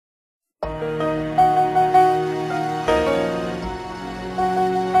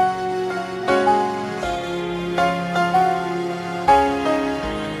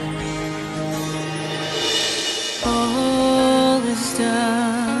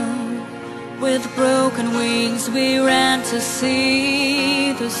With broken wings we ran to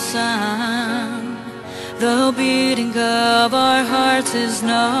see the sun. The beating of our hearts is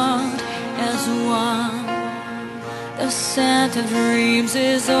not as one. The scent of dreams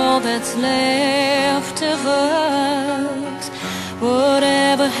is all that's left of us.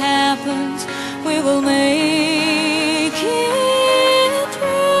 Whatever happens, we will make it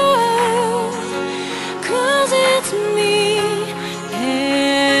through. 'Cause it's me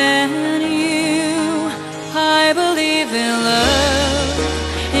and you. I believe in love,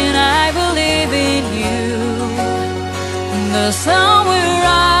 and I believe in you. The sun will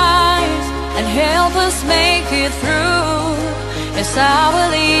rise and help us make it through. Yes, I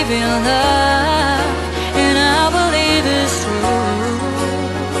believe in love, and I believe it's true.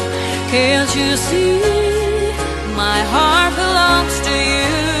 Can't you see? My heart belongs to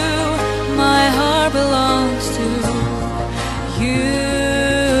you. My heart belongs